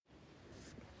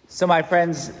So my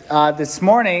friends, this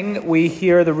morning we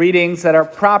hear the readings that are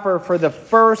proper for the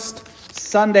first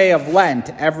Sunday of Lent.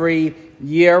 Every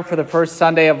year for the first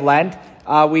Sunday of Lent,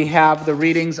 we have the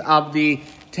readings of the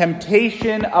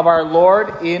temptation of our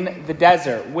Lord in the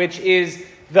desert, which is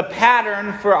the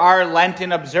pattern for our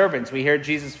Lenten observance. We hear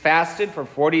Jesus fasted for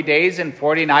 40 days and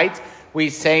 40 nights. We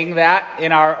sang that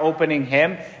in our opening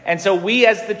hymn. And so we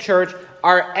as the church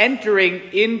are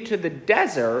entering into the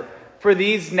desert for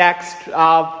these next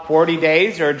 40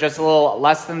 days, or just a little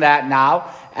less than that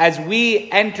now, as we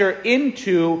enter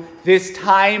into this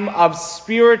time of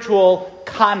spiritual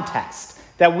contest.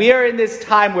 That we are in this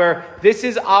time where this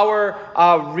is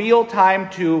our real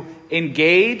time to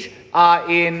engage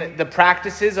in the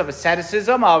practices of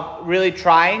asceticism, of really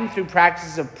trying through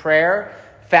practices of prayer,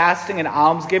 fasting, and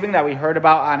almsgiving that we heard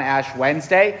about on Ash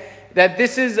Wednesday. That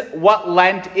this is what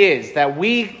Lent is, that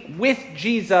we, with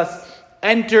Jesus,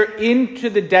 enter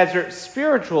into the desert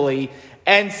spiritually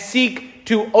and seek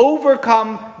to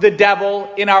overcome the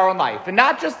devil in our own life. And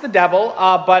not just the devil,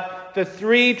 but the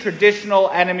three traditional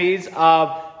enemies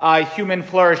of human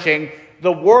flourishing: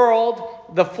 the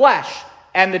world, the flesh,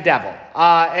 and the devil.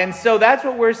 And so that's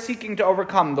what we're seeking to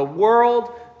overcome: the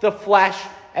world, the flesh,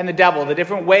 and the devil. The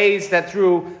different ways that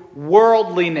through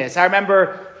worldliness. I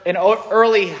remember an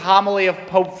early homily of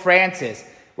Pope Francis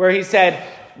where he said,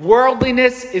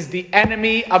 worldliness is the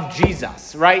enemy of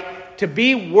Jesus, right? To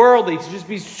be worldly, to just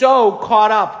be so caught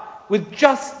up with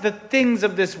just the things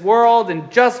of this world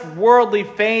and just worldly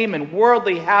fame and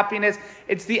worldly happiness,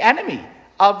 it's the enemy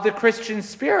of the Christian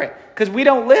spirit. Because we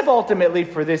don't live ultimately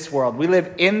for this world. We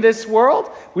live in this world.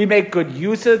 We make good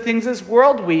use of the things of this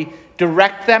world. We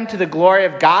direct them to the glory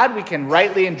of God. We can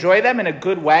rightly enjoy them in a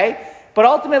good way. But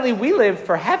ultimately, we live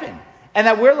for heaven, and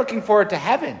that we're looking forward to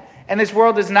heaven. And this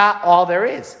world is not all there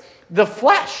is. The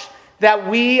flesh, that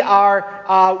we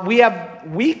have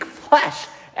weak flesh,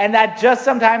 and that just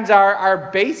sometimes our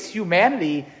base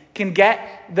humanity can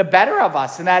get the better of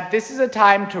us, and that this is a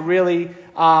time to really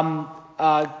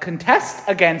contest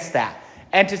against that,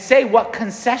 and to say, what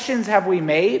concessions have we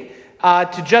made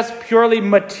to just purely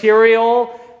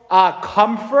material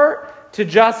comfort, to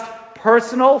just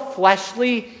personal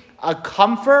fleshly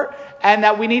comfort, and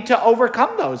that we need to overcome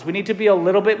those. We need to be a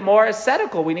little bit more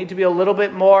ascetical. We need to be a little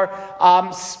bit more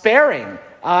sparing.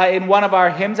 In one of our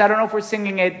hymns, I don't know if we're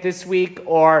singing it this week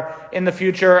or in the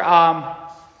future,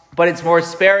 but it's more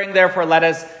sparing. Therefore, let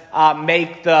us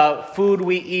make the food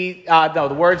we eat,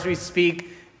 the words we speak,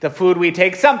 the food we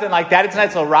take, something like that. It's a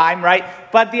nice little rhyme, right?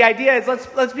 But the idea is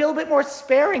let's be a little bit more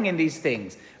sparing in these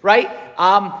things, right?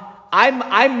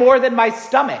 I'm more than my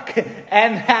stomach,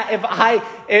 and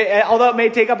although it may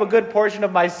take up a good portion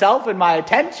of myself and my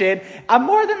attention, I'm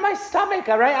more than my stomach.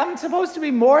 All right, I'm supposed to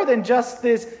be more than just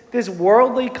this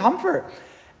worldly comfort.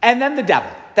 And then the devil,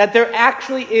 that there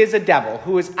actually is a devil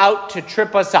who is out to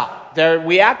trip us up.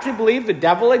 We actually believe the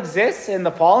devil exists in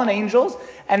the fallen angels,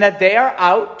 and that they are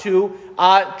out to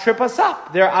trip us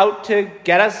up. They're out to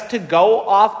get us to go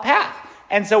off path.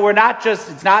 And so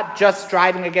it's not just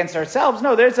striving against ourselves.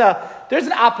 No, there's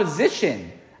an opposition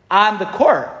on the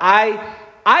court. I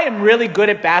am really good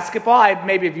at basketball. I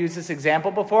maybe have used this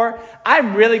example before.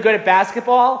 I'm really good at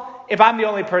basketball if I'm the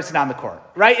only person on the court,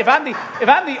 right? If I'm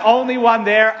the only one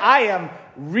there, I am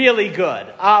really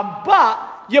good.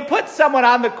 But you put someone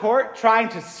on the court trying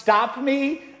to stop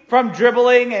me from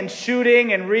dribbling and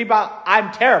shooting and rebound,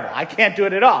 I'm terrible. I can't do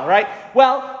it at all, right?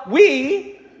 Well,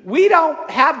 we don't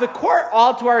have the court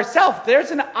all to ourselves.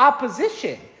 There's an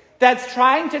opposition that's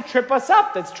trying to trip us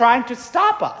up, that's trying to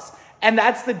stop us. And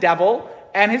that's the devil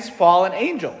and his fallen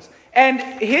angels. And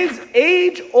his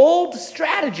age-old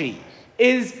strategy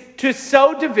is to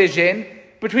sow division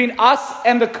between us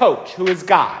and the coach, who is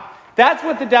God. That's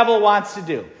what the devil wants to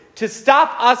do, to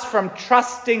stop us from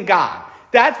trusting God.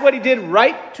 That's what he did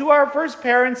right to our first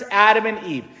parents, Adam and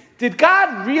Eve. Did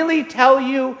God really tell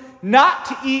you not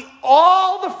to eat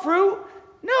all the fruit?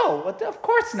 No, of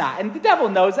course not. And the devil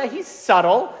knows that. He's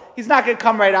subtle. He's not going to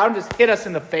come right out and just hit us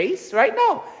in the face, right?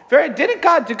 No. Did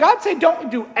God say don't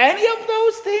do any of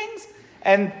those things?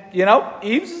 And,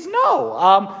 Eve says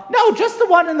no. No, just the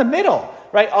one in the middle,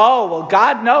 right? Oh, well,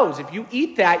 God knows if you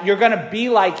eat that, you're going to be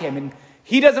like him. And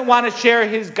he doesn't want to share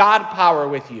his God power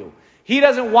with you. He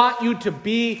doesn't want you to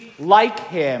be like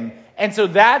him. And so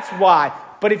that's why.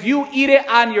 But if you eat it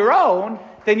on your own,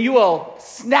 then you will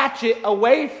snatch it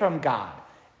away from God.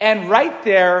 And right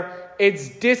there, it's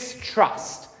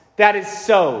distrust that is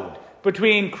sowed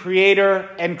between creator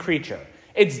and creature.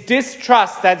 It's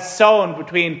distrust that's sown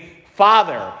between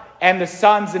father and the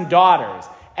sons and daughters.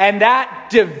 And that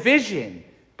division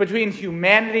between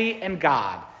humanity and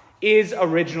God is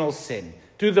original sin.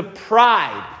 through the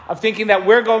pride of thinking that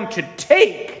we're going to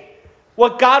take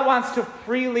what God wants to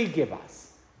freely give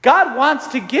us. God wants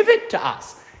to give it to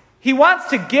us. He wants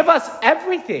to give us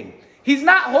everything. He's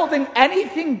not holding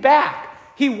anything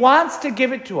back. He wants to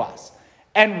give it to us.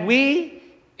 And we,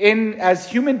 as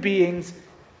human beings,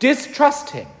 distrust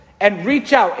him and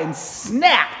reach out and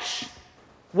snatch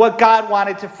what God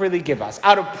wanted to freely give us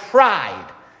out of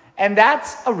pride. And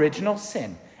that's original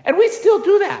sin. And we still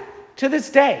do that to this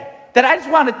day. That I just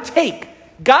want to take.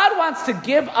 God wants to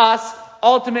give us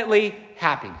ultimately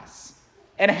happiness.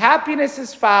 And happiness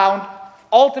is found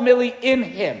ultimately in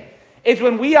him. It's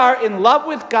when we are in love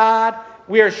with God,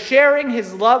 we are sharing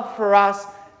his love for us.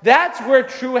 That's where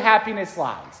true happiness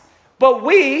lies. But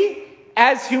we,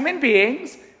 as human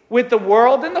beings, with the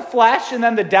world and the flesh, and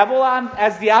then the devil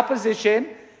as the opposition,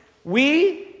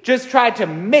 we just try to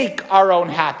make our own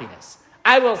happiness.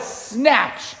 I will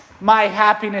snatch my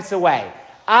happiness away.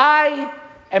 I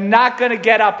am not going to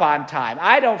get up on time.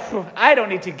 I don't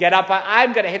need to get up.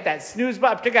 I'm going to hit that snooze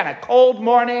button, particularly on a cold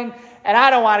morning, and I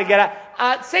don't want to get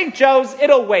up. St. Joe's,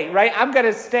 it'll wait, right? I'm going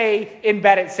to stay in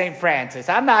bed at St. Francis.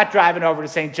 I'm not driving over to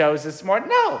St. Joe's this morning.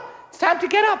 No, it's time to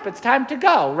get up. It's time to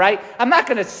go, right? I'm not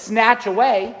going to snatch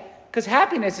away, because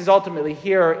happiness is ultimately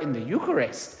here in the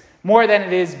Eucharist more than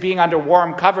it is being under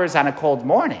warm covers on a cold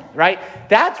morning, right?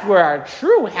 That's where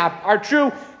our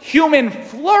true human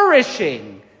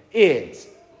flourishing is.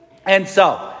 And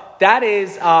so that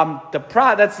is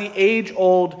that's the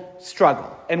age-old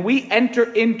struggle. And we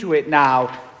enter into it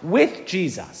now with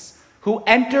Jesus, who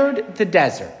entered the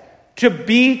desert to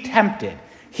be tempted.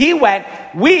 He went,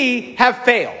 we have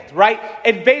failed, right?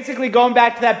 And basically going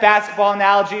back to that basketball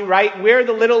analogy, right? We're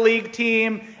the little league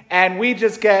team, and we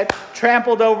just get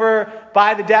trampled over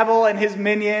by the devil and his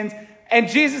minions. And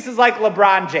Jesus is like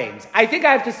LeBron James. I think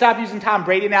I have to stop using Tom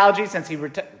Brady analogy since he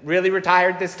really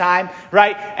retired this time,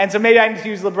 right? And so maybe I need to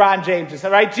use LeBron James,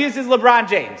 right? Jesus is LeBron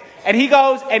James. And he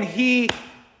goes and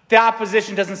the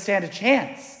opposition doesn't stand a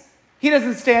chance.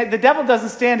 The devil doesn't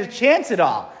stand a chance at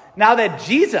all. Now that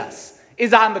Jesus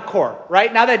is on the court,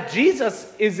 right? Now that Jesus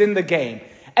is in the game.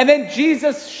 And then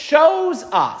Jesus shows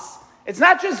us. It's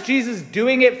not just Jesus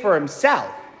doing it for himself.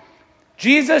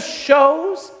 Jesus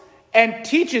shows and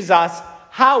teaches us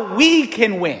how we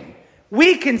can win.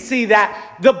 We can see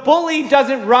that the bully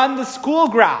doesn't run the school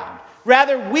ground.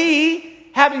 Rather, we,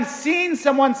 having seen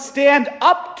someone stand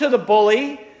up to the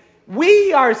bully,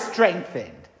 we are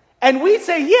strengthened. And we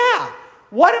say, yeah,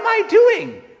 what am I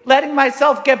doing? Letting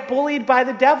myself get bullied by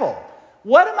the devil.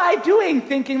 What am I doing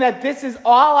thinking that this is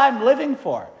all I'm living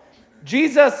for?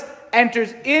 Jesus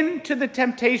enters into the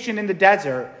temptation in the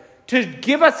desert to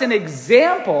give us an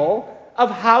example of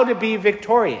how to be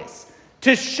victorious,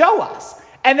 to show us.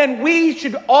 And then we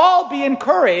should all be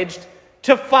encouraged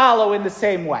to follow in the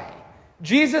same way.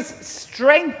 Jesus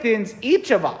strengthens each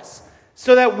of us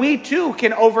so that we too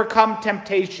can overcome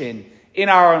temptation in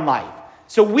our own life.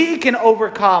 So we can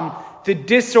overcome the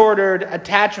disordered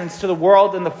attachments to the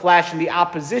world and the flesh and the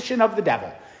opposition of the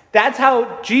devil. That's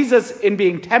how Jesus, in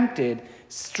being tempted,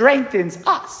 strengthens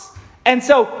us. And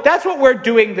so that's what we're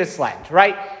doing this Lent,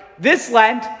 right? This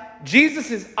Lent,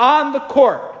 Jesus is on the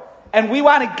court, and we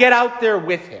want to get out there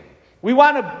with him. We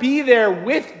want to be there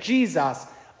with Jesus,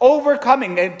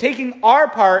 overcoming and taking our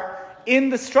part in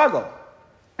the struggle.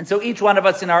 And so each one of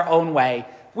us in our own way,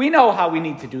 we know how we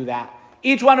need to do that.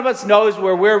 Each one of us knows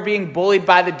where we're being bullied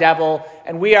by the devil,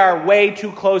 and we are way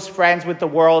too close friends with the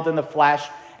world and the flesh.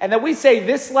 And that we say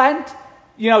this Lent,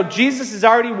 Jesus has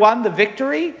already won the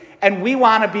victory, and we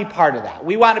want to be part of that.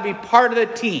 We want to be part of the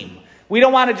team. We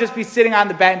don't want to just be sitting on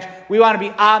the bench. We want to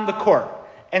be on the court.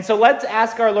 And so let's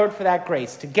ask our Lord for that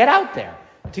grace to get out there,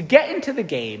 to get into the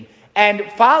game, and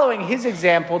following his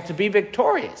example to be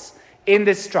victorious in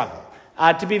this struggle,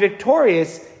 to be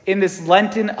victorious in this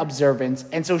Lenten observance,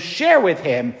 and so share with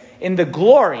him in the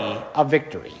glory of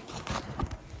victory.